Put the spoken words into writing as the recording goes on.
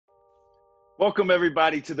Welcome,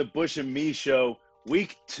 everybody, to the Bush and Me Show,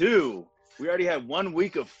 Week 2. We already had 1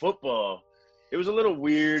 week of football. It was a little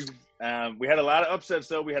weird. We had a lot of upsets,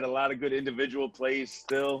 though. We had a lot of good individual plays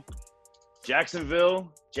still.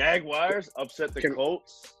 Jacksonville Jaguars upset the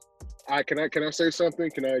Colts. Can I say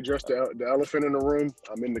something? Can I address the elephant in the room?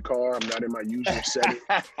 I'm in the car. I'm not in my usual setting.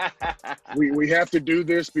 We have to do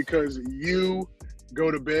this because you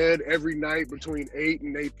go to bed every night between 8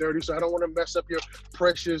 and 8:30, so I don't want to mess up your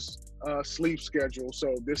precious sleep schedule.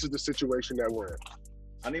 So this is the situation that we're in.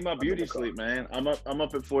 I need my beauty sleep, man. I'm up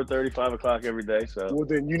at 4:30, 5 o'clock every day. So well,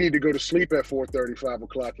 then you need to go to sleep at 4:30, 5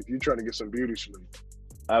 o'clock if you're trying to get some beauty sleep.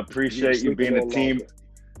 I appreciate you being a team.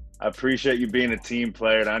 I appreciate you being a team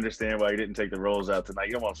player, and I understand why you didn't take the rolls out tonight.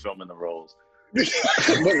 You don't want to film in the rolls.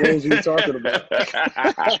 What rolls are you talking about?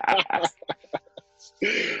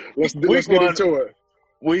 Let's get into it.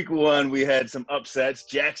 Week 1, we had some upsets.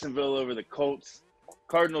 Jacksonville over the Colts.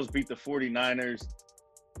 Cardinals beat the 49ers.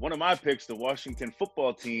 One of my picks, the Washington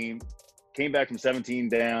football team, came back from 17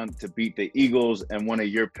 down to beat the Eagles, and one of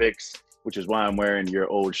your picks, which is why I'm wearing your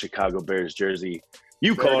old Chicago Bears jersey.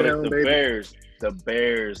 You called it the baby. Bears. The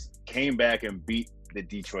Bears came back and beat the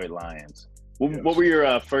Detroit Lions. What were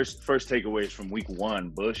your first takeaways from Week 1,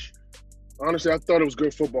 Bush? Honestly, I thought it was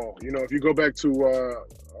good football. You know, if you go back to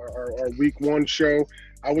our Week 1 show,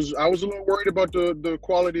 I was a little worried about the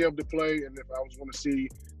quality of the play and if I was going to see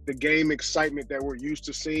the game excitement that we're used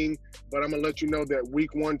to seeing. But I'm going to let you know that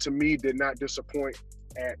Week 1 to me did not disappoint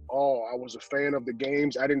at all. I was a fan of the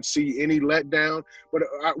games. I didn't see any letdown. But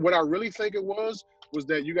what I really think it was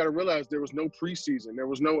that you got to realize there was no preseason. There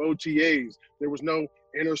was no OTAs. There was no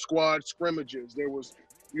inter-squad scrimmages. There was,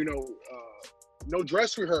 no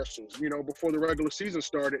dress rehearsals, before the regular season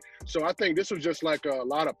started. So I think this was just like a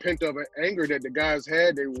lot of pent-up anger that the guys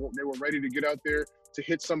had. They were ready to get out there to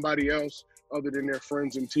hit somebody else other than their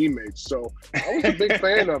friends and teammates. So I was a big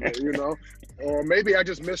fan of it, Or maybe I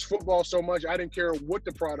just missed football so much I didn't care what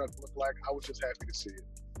the product looked like. I was just happy to see it.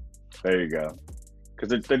 There you go. Because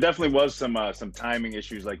there definitely was some timing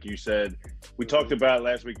issues, like you said. We talked about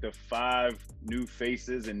last week the 5 new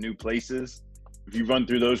faces and new places. If you run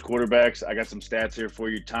through those quarterbacks, I got some stats here for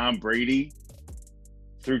you. Tom Brady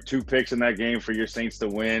threw 2 picks in that game for your Saints to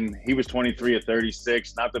win. He was 23 of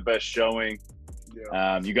 36, not the best showing.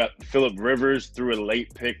 Yeah. You got Phillip Rivers threw a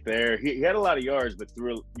late pick there. He had a lot of yards, but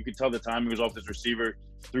you could tell the time he was off his receiver.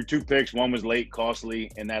 Threw 2 picks. One was late,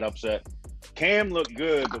 costly in that upset. Cam looked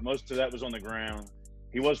good, but most of that was on the ground.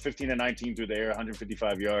 He was 15 of 19 through the air,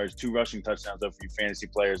 155 yards, 2 rushing touchdowns though for you fantasy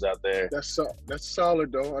players out there. That's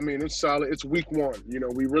solid though. I mean, it's solid. It's Week 1.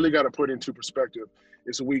 We really got to put into perspective.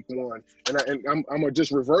 It's Week 1, and I'm gonna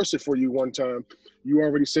just reverse it for you one time. You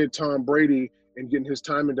already said Tom Brady and getting his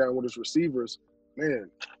timing down with his receivers. Man,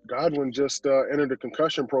 Godwin just entered the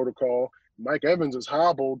concussion protocol. Mike Evans is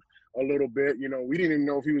hobbled a little bit. We didn't even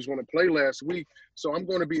know if he was going to play last week. So I'm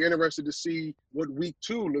going to be interested to see what Week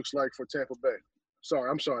 2 looks like for Tampa Bay.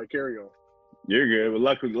 I'm sorry. Carry on. You're good. Well,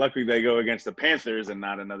 luckily they go against the Panthers and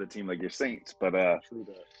not another team like your Saints. But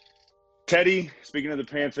Teddy, speaking of the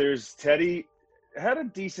Panthers, Teddy had a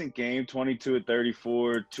decent game, 22 of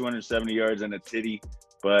 34, 270 yards and a titty,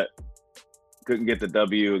 but couldn't get the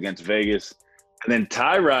W against Vegas. And then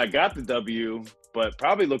Tyrod got the W, but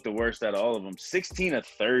probably looked the worst out of all of them. 16 of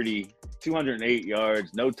 30, 208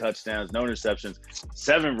 yards, no touchdowns, no interceptions,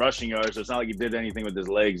 7 rushing yards. So it's not like he did anything with his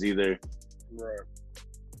legs either. Right.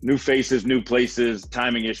 New faces, new places,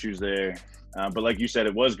 timing issues there. But like you said,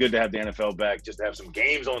 it was good to have the NFL back, just to have some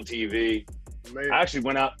games on TV. Man. I actually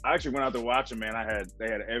went out to watch them, man. They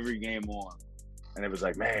had every game on. And it was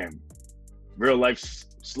like, man, real life's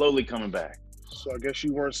slowly coming back. So I guess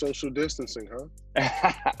you weren't social distancing, huh?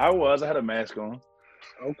 I had a mask on.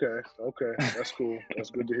 Okay. That's cool. That's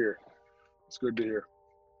good to hear. It's good to hear.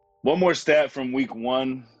 One more stat from Week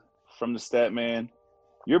 1 from the stat man.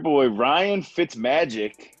 Your boy Ryan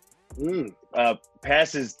Fitzmagic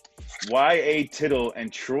passes Y.A. Tittle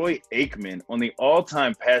and Troy Aikman on the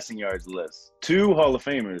all-time passing yards list. 2 Hall of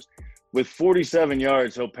Famers. With 47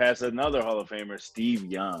 yards, he'll pass another Hall of Famer, Steve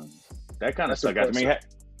Young. That kind of stuck out to me.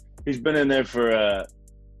 He's been in there for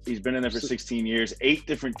 16 years, 8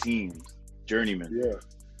 different teams, journeyman. Yeah.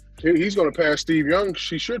 He's going to pass Steve Young.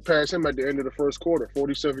 She should pass him at the end of the first quarter.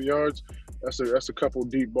 47 yards. That's a couple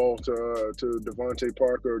deep balls to Devontae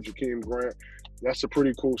Parker or Jakeem Grant. That's a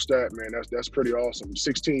pretty cool stat, man. That's pretty awesome.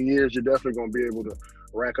 16 years, you're definitely going to be able to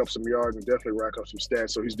rack up some yards and definitely rack up some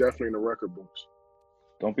stats. So he's definitely in the record books.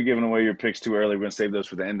 Don't be giving away your picks too early. We're going to save those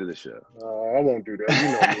for the end of the show. I won't do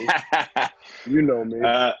that. You know me.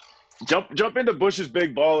 Jump into Bush's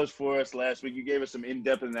big ballers for us last week. You gave us some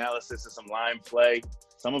in-depth analysis of some line play.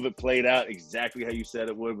 Some of it played out exactly how you said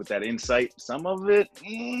it would with that insight. Some of it,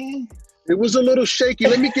 It was a little shaky.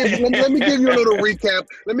 Let me give you a little recap.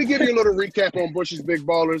 Let me give you a little recap on Bush's Big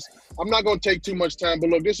Ballers. I'm not going to take too much time,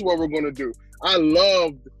 but look, this is what we're going to do. I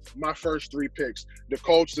loved my first three picks: the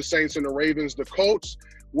Colts, the Saints, and the Ravens. The Colts,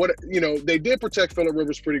 they did protect Phillip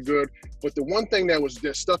Rivers pretty good, but the one thing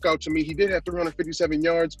that stuck out to me, he did have 357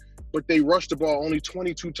 yards, but they rushed the ball only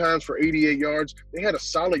 22 times for 88 yards. They had a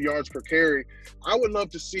solid yards per carry. I would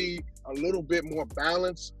love to see a little bit more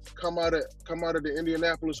balance come out of the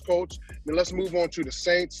Indianapolis Colts. Now let's move on to the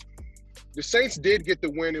Saints. The Saints did get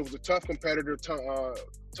the win. It was a tough competitor.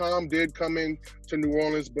 Tom did come in to New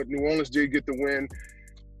Orleans, but New Orleans did get the win.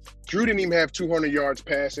 Drew didn't even have 200 yards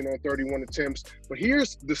passing on 31 attempts. But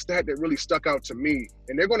here's the stat that really stuck out to me,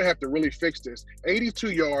 and they're going to have to really fix this.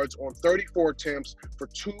 82 yards on 34 attempts for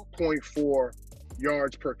 2.4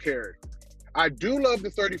 yards per carry. I do love the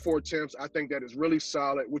 34 attempts. I think that is really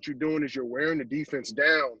solid. What you're doing is you're wearing the defense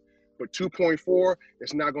down, but 2.4,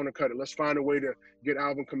 it's not going to cut it. Let's find a way to get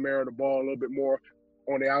Alvin Kamara the ball a little bit more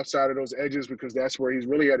on the outside of those edges, because that's where he's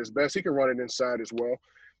really at his best. He can run it inside as well.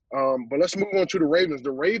 But let's move on to the Ravens.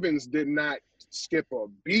 The Ravens did not skip a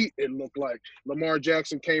beat, it looked like. Lamar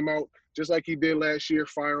Jackson came out just like he did last year,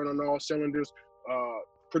 firing on all cylinders.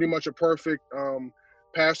 Pretty much a perfect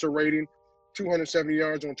passer rating, 270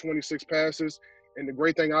 yards on 26 passes. And the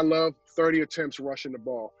great thing I love, 30 attempts rushing the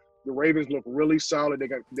ball. The Ravens look really solid.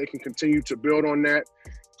 They can continue to build on that.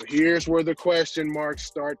 But here's where the question marks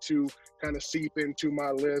start to kind of seep into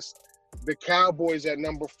my list. The Cowboys at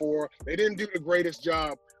number 4, they didn't do the greatest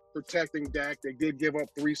job protecting Dak. They did give up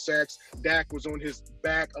 3 sacks. Dak was on his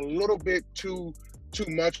back a little bit too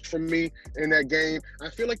much for me in that game. I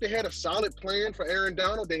feel like they had a solid plan for Aaron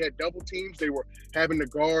Donald. They had double teams. They were having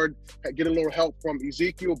to get a little help from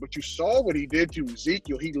Ezekiel, but you saw what he did to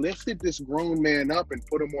Ezekiel. He lifted this grown man up and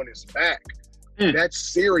put him on his back. That's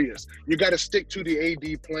serious. You got to stick to the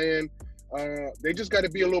AD plan. They just got to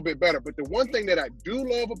be a little bit better. But the one thing that I do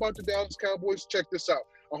love about the Dallas Cowboys, check this out.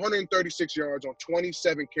 136 yards on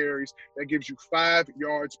 27 carries. That gives you 5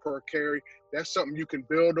 yards per carry. That's something you can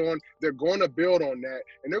build on. They're going to build on that,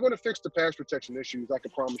 and they're going to fix the pass protection issues. I can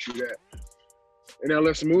promise you that. And now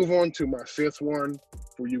let's move on to my 5th one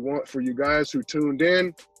for you guys who tuned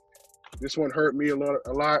in. This one hurt me a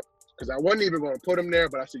lot because I wasn't even going to put them there,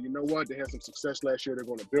 but I said, you know what? They had some success last year. They're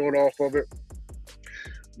going to build off of it.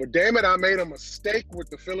 But damn it, I made a mistake with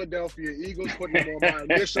the Philadelphia Eagles, putting them on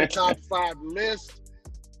my initial top 5 list.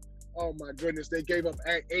 Oh, my goodness. They gave up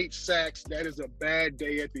 8 sacks. That is a bad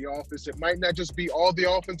day at the office. It might not just be all the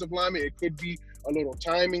offensive linemen. It could be a little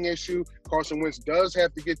timing issue. Carson Wentz does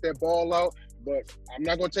have to get that ball out, but I'm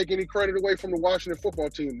not going to take any credit away from the Washington football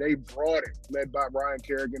team. They brought it, led by Ryan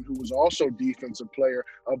Kerrigan, who was also Defensive Player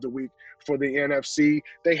of the Week for the NFC.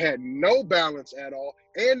 They had no balance at all,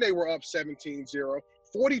 and they were up 17-0.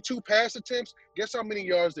 42 pass attempts. Guess how many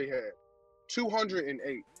yards they had?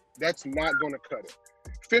 208. That's not going to cut it.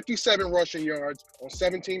 57 rushing yards on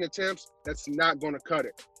 17 attempts. That's not going to cut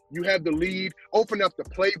it. You have the lead. Open up the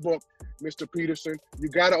playbook, Mr. Peterson. You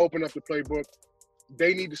got to open up the playbook.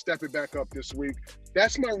 They need to step it back up this week.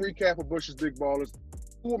 That's my recap of Bush's Big Ballers.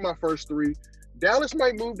 2 of my first 3. Dallas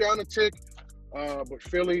might move down a tick, but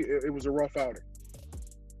Philly, it was a rough outing.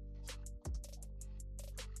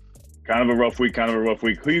 Kind of a rough week.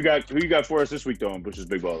 Who you got for us this week, though, on Bush's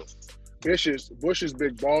Big Ballers? Bush's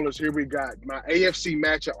Big Ballers. Here we got my AFC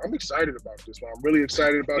matchup. I'm excited about this one. I'm really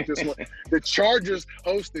excited about this one. The Chargers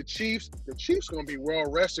host the Chiefs. The Chiefs going to be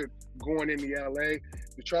well rested going into LA.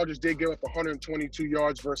 The Chargers did give up 122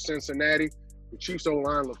 yards versus Cincinnati. The Chiefs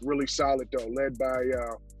O-line looked really solid, though, led by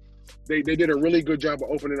they did a really good job of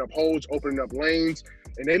opening up holes, opening up lanes,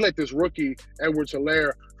 and they let this rookie,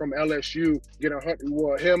 Edwards-Helaire from LSU, get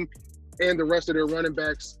him and the rest of their running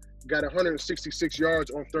backs got 166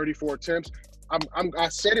 yards on 34 attempts. I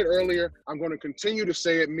said it earlier. I'm going to continue to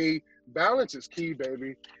say it, balance is key,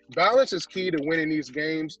 baby. Balance is key to winning these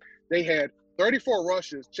games. They had 34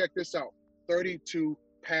 rushes. Check this out. 32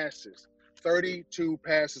 passes. 32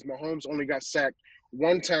 passes. Mahomes only got sacked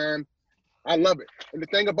 1 time. I love it. And the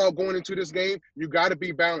thing about going into this game, you got to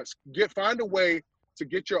be balanced. Find a way to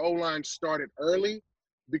get your O-line started early,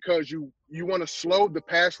 because you want to slow the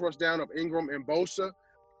pass rush down of Ingram and Bosa.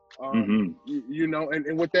 And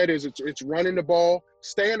what that is, it's running the ball,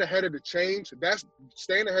 staying ahead of the chains.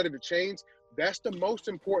 That's the most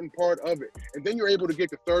important part of it. And then you're able to get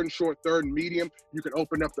the 3rd and short, 3rd and medium. You can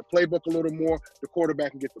open up the playbook a little more. The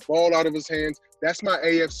quarterback can get the ball out of his hands. That's my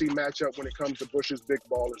AFC matchup when it comes to Bush's Big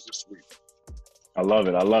Ballers this week. I love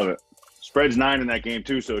it. Spread's 9 in that game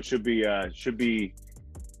too, so it should be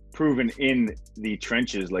proven in the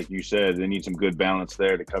trenches, like you said. They need some good balance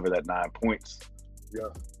there to cover that 9 points. Yeah.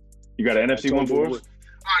 You got an NFC one for us?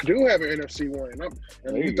 I do have an NFC one.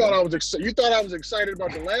 And you thought I was excited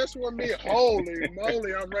about the last one, me? Holy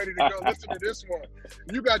moly, I'm ready to go. Listen to this one.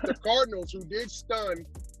 You got the Cardinals, who did stun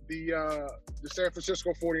the San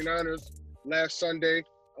Francisco 49ers last Sunday.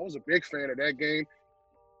 I was a big fan of that game.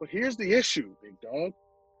 But here's the issue, big dog.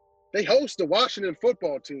 They host the Washington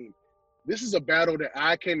football team. This is a battle that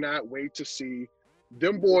I cannot wait to see.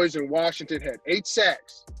 Them boys in Washington had 8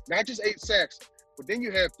 sacks. Not just 8 sacks, but then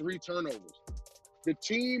you had 3 turnovers. The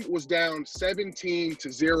team was down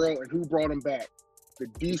 17-0, and who brought them back? The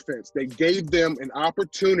defense. They gave them an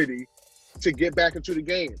opportunity to get back into the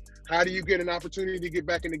game. How do you get an opportunity to get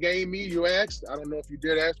back in the game? Me, you asked. I don't know if you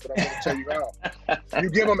did ask, but I'm going to tell you how.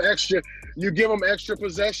 You give them extra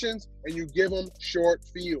possessions, and you give them short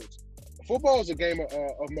fields. Football is a game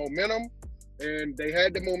of momentum, and they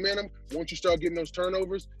had the momentum. Once you start getting those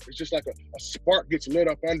turnovers, it's just like a spark gets lit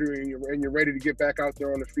up under you, and you're ready to get back out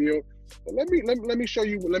there on the field. But let me show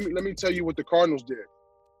you. Let me tell you what the Cardinals did.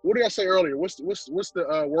 What did I say earlier? What's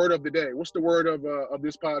the word of the day? What's the word of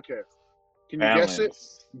this podcast? Can you guess it?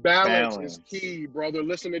 Balance is key, brother.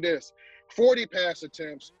 Listen to this: 40 pass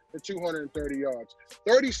attempts for 230 yards,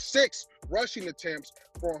 36 rushing attempts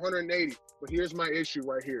for 180. But here's my issue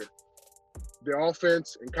right here. The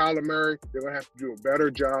offense and Kyler Murray, they're going to have to do a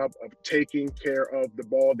better job of taking care of the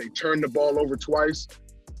ball. They turned the ball over twice.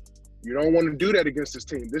 You don't want to do that against this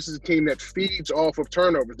team. This is a team that feeds off of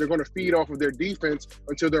turnovers. They're going to feed off of their defense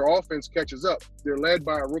until their offense catches up. They're led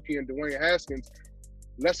by a rookie in Dwayne Haskins.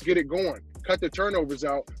 Let's get it going. Cut the turnovers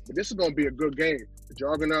out. But this is going to be a good game. The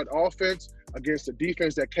juggernaut offense against the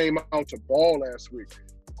defense that came out to ball last week.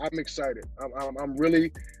 I'm excited. I'm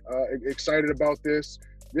really excited about this.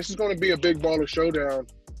 This is going to be a big baller showdown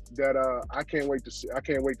that I can't wait to see. I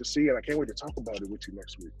can't wait to see it. I can't wait to talk about it with you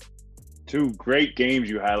next week. 2 great games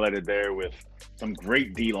you highlighted there with some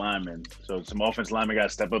great D linemen. So some offense linemen got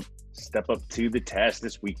to step up to the task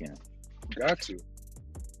this weekend. Got to.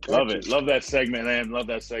 Love it. Love that segment, man. Love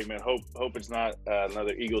that segment. Hope it's not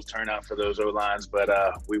another Eagles turnout for those O-lines, but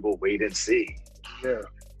we will wait and see. Yeah.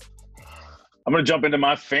 I'm going to jump into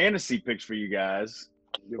my fantasy picks for you guys.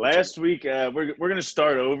 Last week, we're going to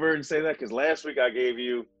start over and say that because last week I gave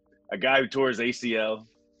you a guy who tore his ACL.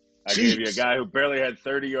 I gave you a guy who barely had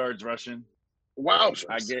 30 yards rushing. Wow.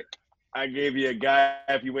 I gave you a guy,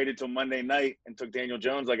 if you waited till Monday night and took Daniel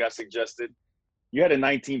Jones like I suggested, you had a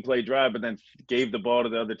 19-play drive, but then gave the ball to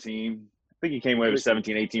the other team. I think he came away with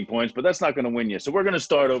 17, 18 points, but that's not going to win you. So we're going to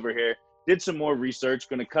start over here. Did some more research,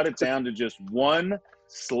 going to cut it down to just one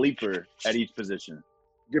sleeper at each position.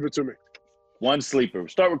 Give it to me. One sleeper.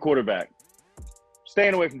 Start with quarterback.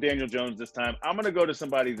 Staying away from Daniel Jones this time. I'm going to go to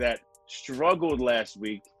somebody that struggled last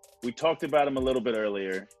week. We talked about him a little bit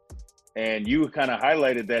earlier, and you kind of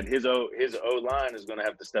highlighted that his O-line is going to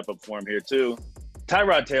have to step up for him here too.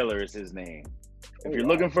 Tyrod Taylor is his name. If you're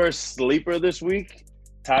looking for a sleeper this week,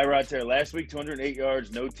 Tyrod Taylor. Last week, 208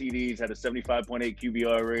 yards, no TDs, had a 75.8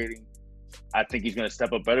 QBR rating. I think he's going to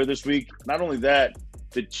step up better this week. Not only that,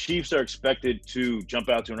 the Chiefs are expected to jump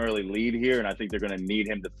out to an early lead here, and I think they're going to need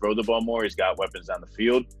him to throw the ball more. He's got weapons down the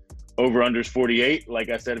field. Over-under's 48. Like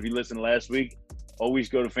I said, if you listened last week, always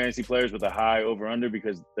go to fantasy players with a high over-under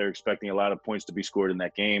because they're expecting a lot of points to be scored in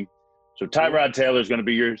that game. So Tyrod Taylor is going to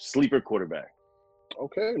be your sleeper quarterback.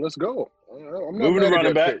 Okay, let's go. I'm not Moving to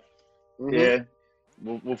running back. Mm-hmm. Yeah,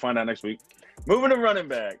 we'll find out next week. Moving to running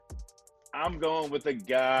back. I'm going with a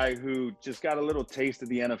guy who just got a little taste of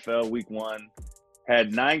the NFL week 1.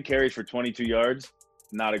 Had 9 carries for 22 yards.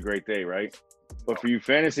 Not a great day, right? But for you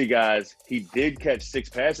fantasy guys, he did catch 6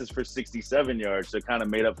 passes for 67 yards, so kind of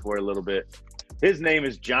made up for it a little bit. His name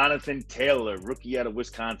is Jonathan Taylor, rookie out of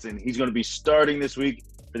Wisconsin. He's going to be starting this week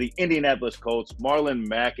for the Indianapolis Colts. Marlon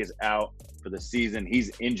Mack is out for the season.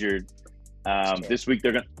 He's injured. This week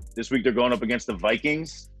they're going up against the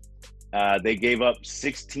Vikings. They gave up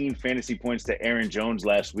 16 fantasy points to Aaron Jones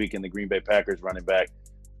last week in the Green Bay Packers running back.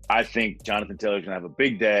 I think Jonathan Taylor's going to have a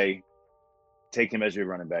big day. Take him as your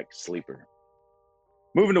running back sleeper.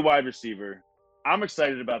 Moving to wide receiver. I'm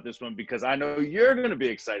excited about this one because I know you're going to be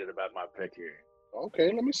excited about my pick here.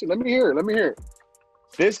 Okay, let me see. Let me hear it.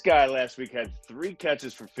 This guy last week had 3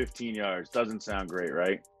 catches for 15 yards. Doesn't sound great,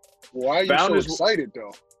 right? Why are you so excited,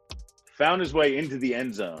 though? Found his way into the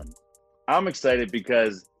end zone. I'm excited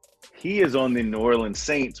because he is on the New Orleans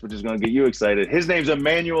Saints, which is going to get you excited. His name's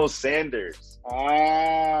Emmanuel Sanders.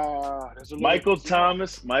 Michael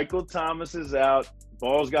Thomas is out.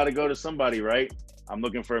 Ball's got to go to somebody, right? I'm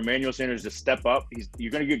looking for Emmanuel Sanders to step up.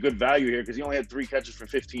 You're going to get good value here because he only had 3 catches for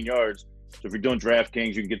 15 yards. So if you're doing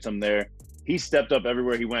DraftKings, you can get some there. He stepped up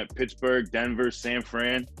everywhere he went. Pittsburgh, Denver, San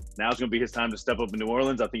Fran. Now it's going to be his time to step up in New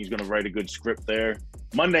Orleans. I think he's going to write a good script there.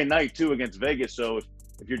 Monday night, too, against Vegas. So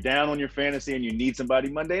if you're down on your fantasy and you need somebody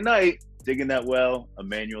Monday night, digging that well,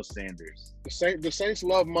 Emmanuel Sanders. The Saints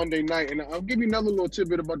love Monday night, and I'll give you another little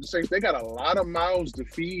tidbit about the Saints. They got a lot of mouths to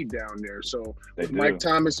feed down there. So Mike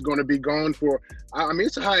Thomas is going to be gone for, I mean,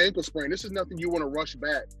 it's a high ankle sprain. This is nothing you want to rush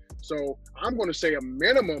back. So I'm going to say a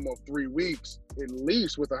minimum of 3 weeks at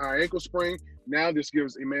least with a high ankle sprain. Now this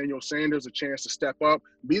gives Emmanuel Sanders a chance to step up,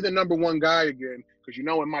 be the number one guy again, because you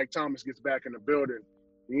know when Mike Thomas gets back in the building,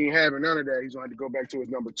 he ain't having none of that. He's going to have to go back to his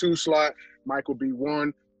number 2 slot. Mike will be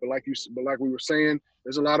 1. But like we were saying,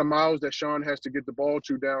 there's a lot of miles that Sean has to get the ball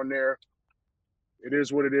to down there. It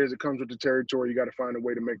is what it is. It comes with the territory. You got to find a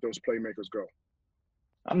way to make those playmakers go.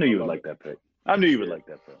 I knew you would like that pick. I knew you would like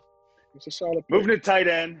that pick. It's a solid pick. Moving to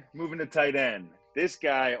tight end. This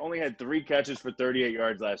guy only had 3 catches for 38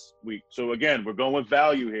 yards last week. So, again, we're going with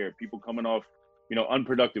value here. People coming off,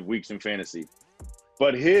 unproductive weeks in fantasy.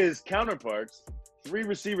 But his counterparts, 3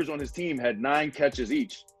 receivers on his team had 9 catches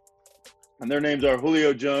each. And their names are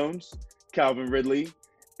Julio Jones, Calvin Ridley,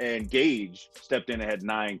 and Gage stepped in and had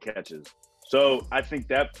 9 catches. So I think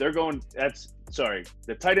that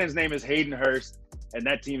the tight end's name is Hayden Hurst, and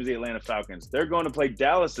that team is the Atlanta Falcons. They're going to play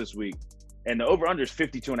Dallas this week, and the over-under is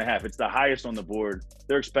 52.5. It's the highest on the board.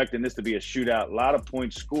 They're expecting this to be a shootout, a lot of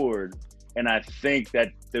points scored, and I think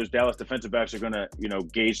that those Dallas defensive backs are going to,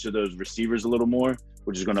 gauge to those receivers a little more,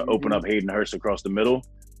 which is going to open up Hayden Hurst across the middle.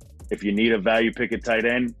 If you need a value pick at tight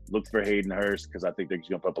end, look for Hayden Hurst because I think they're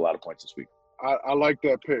going to put up a lot of points this week. I like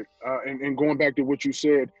that pick. And going back to what you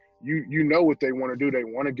said, you know what they want to do. They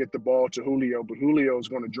want to get the ball to Julio, but Julio is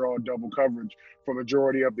going to draw double coverage for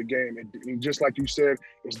majority of the game. And just like you said,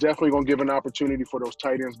 it's definitely going to give an opportunity for those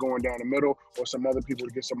tight ends going down the middle or some other people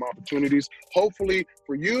to get some opportunities. Hopefully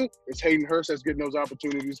for you, it's Hayden Hurst that's getting those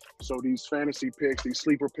opportunities so these fantasy picks, these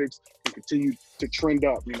sleeper picks can continue to trend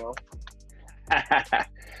up,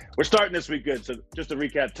 We're starting this week good. So just to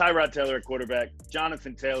recap, Tyrod Taylor at quarterback,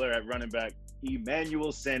 Jonathan Taylor at running back,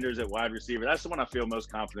 Emmanuel Sanders at wide receiver. That's the one I feel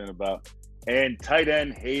most confident about. And tight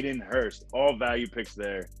end Hayden Hurst. All value picks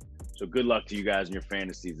there. So good luck to you guys in your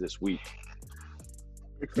fantasies this week.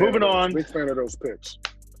 Moving on. Big fan of those picks.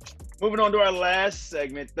 Moving on to our last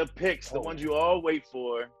segment, the picks, the ones you all wait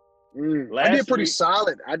for. I did pretty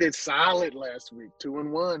solid. I did solid last week,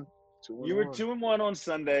 2-1. You were 2-1 on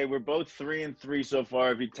Sunday. We're both 3-3 so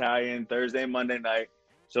far if you tie in Thursday and Monday night.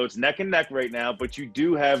 So it's neck and neck right now, but you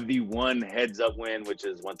do have the one heads-up win, which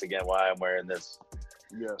is once again why I'm wearing this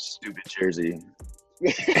stupid jersey.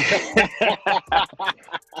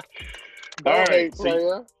 All right,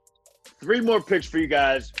 so 3 more picks for you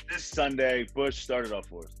guys this Sunday. Bush, start it off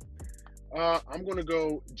for us. I'm going to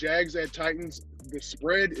go Jags at Titans. The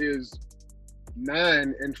spread is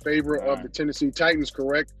 9 in favor of the Tennessee Titans,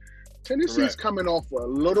 correct? Tennessee's coming off a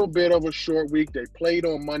little bit of a short week. They played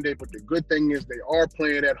on Monday, but the good thing is they are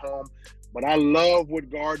playing at home. But I love what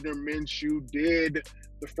Gardner Minshew did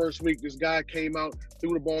the first week. This guy came out,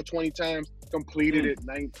 threw the ball 20 times, completed it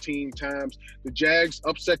 19 times. The Jags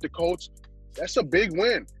upset the Colts. That's a big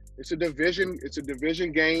win. It's a division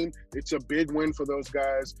game. It's a big win for those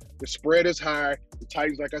guys. The spread is high. The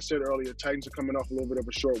Titans, like I said earlier, Titans are coming off a little bit of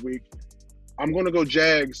a short week. I'm going to go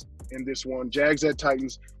Jags in this one. Jags at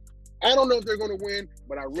Titans. I don't know if they're going to win,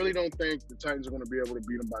 but I really don't think the Titans are going to be able to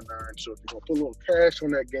beat them by 9. So if you're going to put a little cash on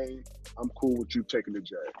that game, I'm cool with you taking the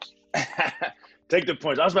Jags. Take the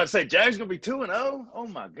points. I was about to say, Jags going to be 2-0? Oh,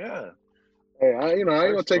 my God. Hey, I ain't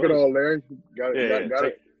going to take it all there. Got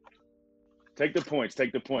it. Take the points.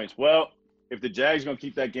 Take the points. Well, if the Jags are going to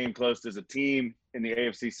keep that game close, there's a team in the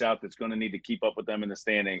AFC South that's going to need to keep up with them in the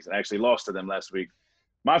standings and actually lost to them last week.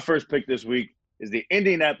 My first pick this week is the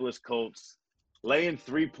Indianapolis Colts. Laying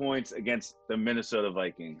 3 points against the Minnesota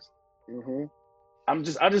Vikings. I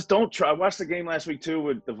just don't try. I watched the game last week too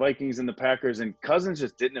with the Vikings and the Packers, and Cousins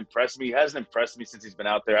just didn't impress me. He hasn't impressed me since he's been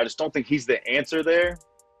out there. I just don't think he's the answer there,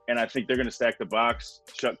 and I think they're going to stack the box,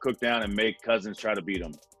 shut Cook down, and make Cousins try to beat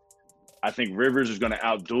him. I think Rivers is going to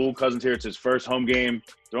outduel Cousins here. It's his first home game.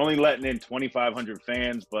 They're only letting in 2,500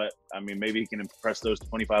 fans, but, I mean, maybe he can impress those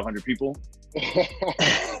 2,500 people.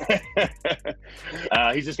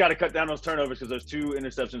 He's just got to cut down those turnovers because those 2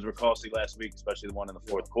 interceptions were costly last week, especially the one in the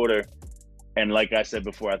fourth quarter. And like I said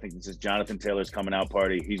before, I think this is Jonathan Taylor's coming out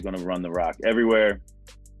party. He's going to run the rock everywhere.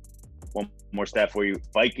 One more stat for you.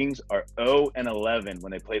 Vikings are 0-11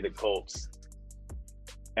 when they play the Colts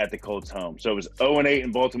at the Colts home. So it was 0-8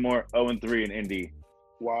 in Baltimore, 0-3 in Indy.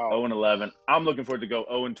 Wow. 0-11. I'm looking forward to go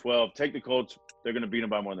 0-12. Take the Colts. They're going to beat them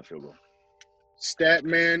by more than a field goal.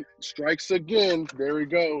 Statman strikes again. There he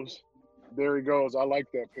goes. There he goes. I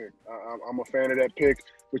like that pick. I'm a fan of that pick.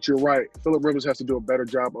 But you're right. Phillip Rivers has to do a better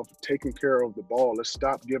job of taking care of the ball. Let's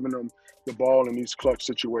stop giving him the ball in these clutch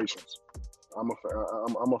situations. I'm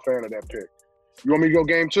a fan of that pick. You want me to go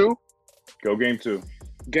game 2? Go game 2.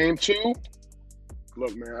 Game 2.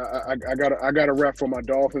 Look, man, I got to rap for my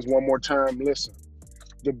Dolphins one more time. Listen,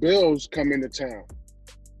 the Bills come into town.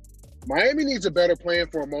 Miami needs a better plan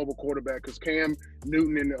for a mobile quarterback because Cam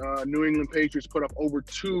Newton and New England Patriots put up over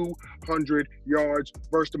 200 yards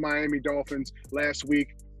versus the Miami Dolphins last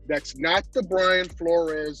week. That's not the Brian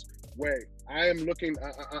Flores way.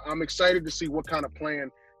 I'm excited to see what kind of plan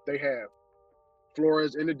they have.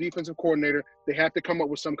 Flores and the defensive coordinator, they have to come up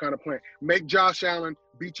with some kind of plan. Make Josh Allen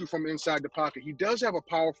beat you from inside the pocket. He does have a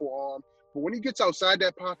powerful arm, but when he gets outside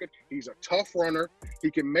that pocket, he's a tough runner.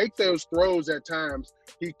 He can make those throws at times.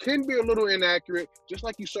 He can be a little inaccurate, just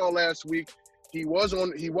like you saw last week. He was on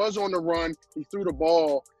the run. He threw the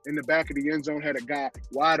ball in the back of the end zone, had a guy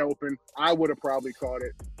wide open. I would have probably caught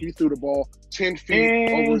it. He threw the ball 10 feet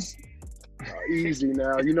over. Easy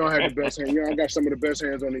now. You know I had the best hand. You know I got some of the best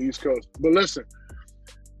hands on the East Coast. But listen,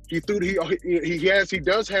 he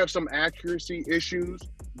does have some accuracy issues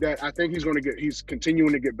that I think he's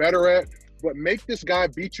continuing to get better at. But make this guy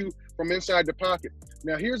beat you from inside the pocket.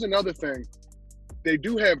 Now here's another thing. They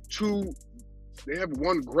have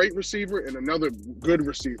one great receiver and another good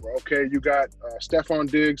receiver. Okay, you got Stephon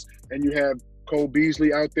Diggs and you have Cole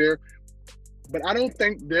Beasley out there. But I don't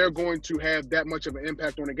think they're going to have that much of an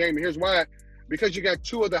impact on the game. And here's why. Because you got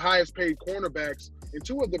two of the highest paid cornerbacks and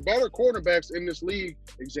two of the better cornerbacks in this league,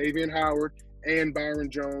 Xavier Howard and Byron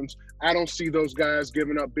Jones. I don't see those guys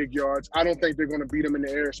giving up big yards. I don't think they're going to beat them in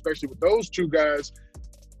the air, especially with those two guys.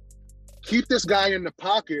 Keep this guy in the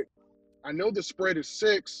pocket. I know the spread is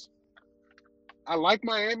 6. I like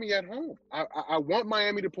Miami at home. I want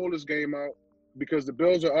Miami to pull this game out because the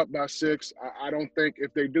Bills are up by 6. I don't think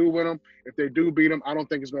if they do win them, if they do beat them, I don't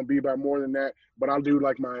think it's going to be by more than that. But I do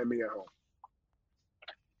like Miami at home.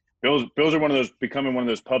 Bills are becoming one of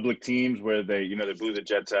those public teams where they blew the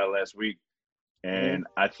Jets out last week. And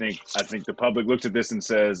I think the public looks at this and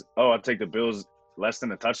says, "Oh, I'll take the Bills less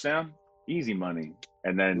than a touchdown, easy money."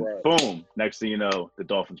 And then boom, next thing you know, the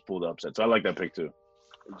Dolphins pulled the upset. So I like that pick too.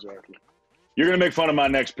 Exactly. You're gonna make fun of my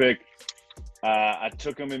next pick. I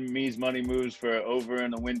took him in Me's money moves for over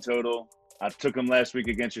in the win total. I took him last week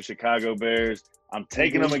against your Chicago Bears. I'm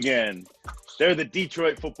taking them again. They're the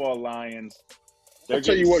Detroit Football Lions. I'll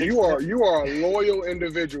tell you what, you are a loyal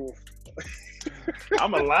individual.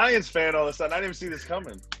 I'm a Lions fan all of a sudden. I didn't even see this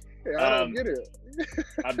coming. Yeah, I don't get it.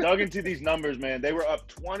 I dug into these numbers, man. They were up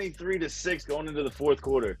 23-6 going into the fourth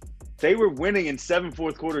quarter. They were winning in 7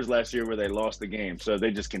 fourth quarters last year where they lost the game. So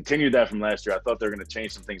they just continued that from last year. I thought they were going to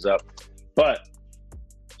change some things up. But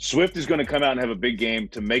Swift is going to come out and have a big game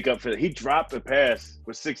to make up for it. He dropped a pass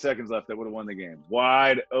with 6 seconds left that would have won the game.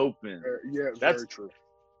 Wide open. Very true.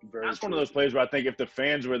 That's one of those plays where I think if the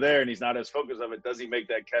fans were there and he's not as focused of it, does he make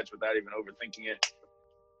that catch without even overthinking it?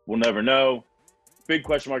 We'll never know. Big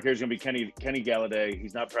question mark here is going to be Kenny Galladay.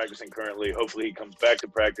 He's not practicing currently. Hopefully he comes back to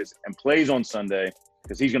practice and plays on Sunday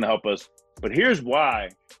because he's going to help us. But here's why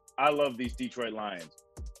I love these Detroit Lions.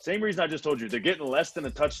 Same reason I just told you. They're getting less than a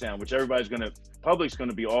touchdown, which public's going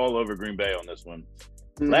to be all over Green Bay on this one.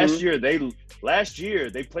 Mm-hmm. Last year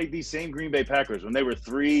they played these same Green Bay Packers when they were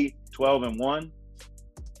 3-12-1.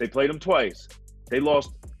 They played them twice. They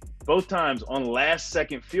lost both times on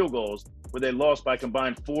last-second field goals where they lost by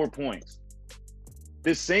combined 4 points.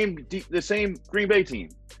 The same Green Bay team.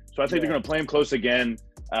 So I think they're going to play them close again.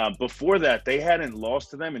 Before that, they hadn't lost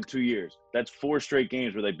to them in 2 years. That's 4 straight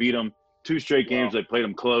games where they beat them. 2 straight games they played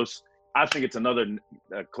them close. I think it's another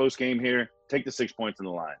close game here. Take the 6 points in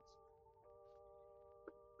the Lions.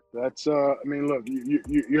 That's look,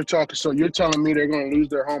 you're talking. So you're telling me they're going to lose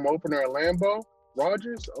their home opener at Lambeau?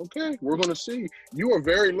 Rodgers, okay, we're going to see. You are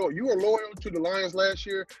very loyal. You were loyal to the Lions last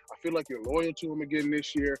year. I feel like you're loyal to them again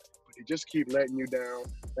this year, but they just keep letting you down.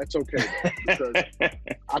 That's okay, though, because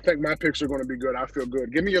I think my picks are going to be good. I feel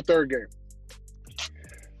good. Give me your third game.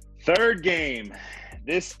 Third game.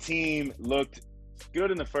 This team looked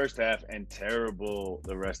good in the first half and terrible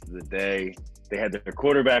the rest of the day. They had their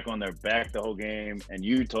quarterback on their back the whole game, and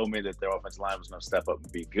you told me that their offensive line was going to step up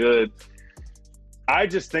and be good. I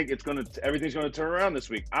just think everything's going to turn around this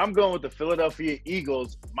week. I'm going with the Philadelphia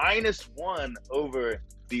Eagles -1 over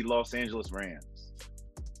the Los Angeles Rams.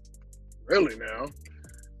 Really now?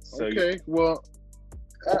 So okay, well,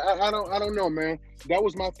 I don't know, man. That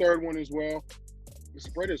was my third one as well. The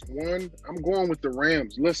spread is 1. I'm going with the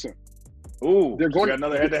Rams. Listen. Ooh, we got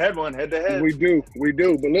another head-to-head one, head-to-head. We do.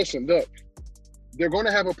 But listen, look. they're going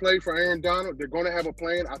to have a play for Aaron Donald. They're going to have a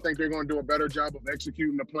plan. I think they're going to do a better job of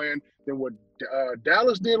executing the plan than what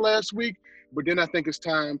Dallas did last week. But then I think it's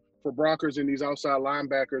time for Brockers and these outside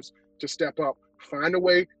linebackers to step up, find a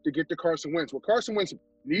way to get to Carson Wentz. What Carson Wentz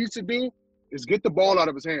needs to do is get the ball out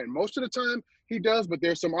of his hand. Most of the time he does, but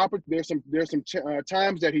there's some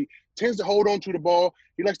times that he tends to hold on to the ball.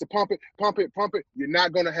 He likes to pump it. You're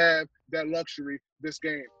not going to have that luxury this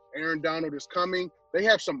game. Aaron Donald is coming. They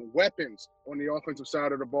have some weapons on the offensive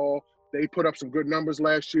side of the ball. They put up some good numbers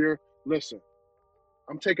last year. Listen,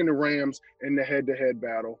 I'm taking the Rams in the head-to-head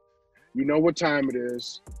battle. You know what time it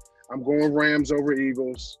is. I'm going Rams over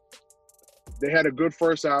Eagles. They had a good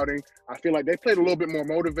first outing. I feel like they played a little bit more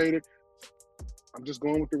motivated. I'm just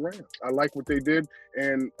going with the Rams. I like what they did,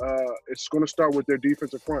 and it's going to start with their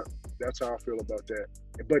defensive front. That's how I feel about that.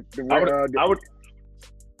 But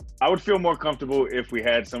I would feel more comfortable if we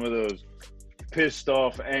had some of those pissed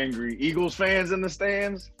off, angry Eagles fans in the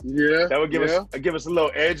stands. Yeah, that would give us a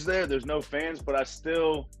little edge there. There's no fans, but I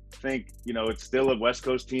still think it's still a West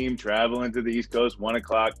Coast team traveling to the East Coast. 1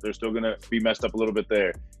 o'clock, they're still going to be messed up a little bit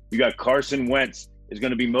there. You got Carson Wentz is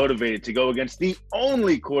going to be motivated to go against the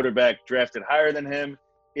only quarterback drafted higher than him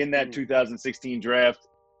in that 2016 draft.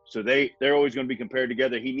 So they're always going to be compared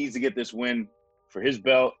together. He needs to get this win for his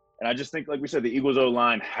belt. And I just think, like we said, the Eagles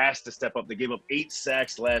O-line has to step up. They gave up 8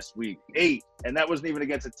 sacks last week. 8. And that wasn't even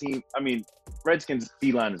against a team. I mean, Redskins'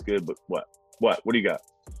 D-line is good, but what? What do you got?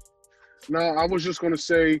 No, I was just going to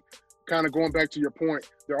say, kind of going back to your point,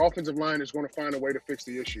 their offensive line is going to find a way to fix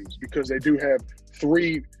the issues because they do have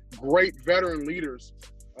 3 great veteran leaders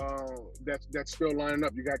that's still lining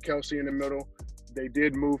up. You got Kelsey in the middle. They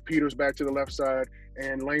did move Peters back to the left side,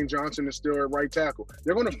 and Lane Johnson is still at right tackle.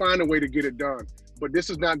 They're going to find a way to get it done. But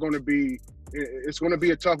this is not going to be – it's going to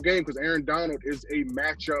be a tough game because Aaron Donald is a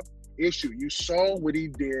matchup issue. You saw what he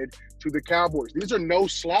did to the Cowboys. These are no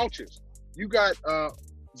slouches. You got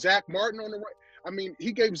Zach Martin on the right. I mean,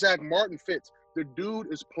 he gave Zach Martin fits. The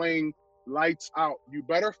dude is playing lights out. You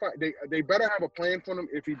better fight. They better have a plan for him.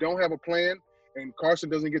 If he don't have a plan and Carson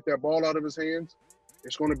doesn't get that ball out of his hands,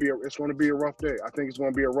 it's going to be a rough day. I think it's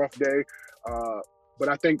going to be a rough day. But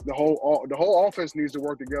I think the whole offense needs to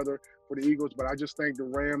work together for the Eagles. But I just think the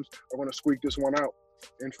Rams are going to squeak this one out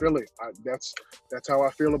in Philly. That's how I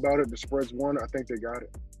feel about it. The spread's 1. I think they got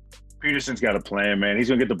it. Peterson's got a plan, man. He's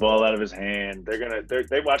gonna get the ball out of his hand.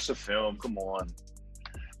 They watch the film. Come on.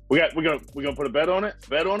 We're gonna put a bet on it.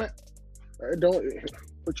 Bet on it. Don't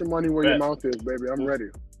put your money where your mouth is, baby. I'm ready.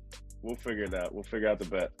 We'll figure it out. We'll figure out the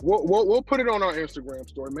bet. We'll put it on our Instagram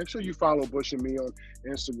story. Make sure you follow Bush and me on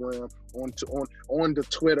Instagram, on the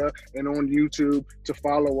Twitter, and on YouTube to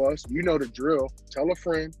follow us. You know the drill. Tell a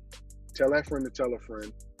friend. Tell that friend to tell a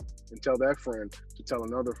friend, and tell that friend to tell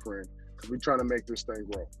another friend. Because we're trying to make this thing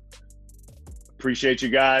grow. Appreciate you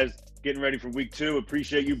guys getting ready for week 2.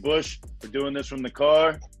 Appreciate you, Bush, for doing this from the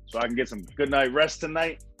car so I can get some good night rest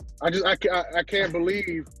tonight. I can't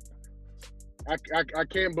believe I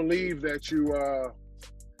can't believe that you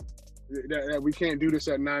that we can't do this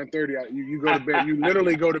at 9:30. You go to bed. You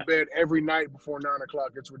literally go to bed every night before 9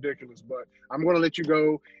 o'clock. It's ridiculous. But I'm going to let you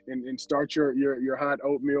go and start your hot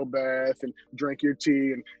oatmeal bath and drink your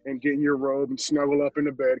tea and get in your robe and snuggle up in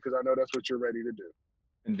the bed because I know that's what you're ready to do.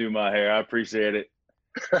 And do my hair. I appreciate it.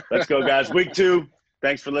 Let's go, guys. Week 2.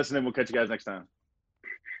 Thanks for listening. We'll catch you guys next time.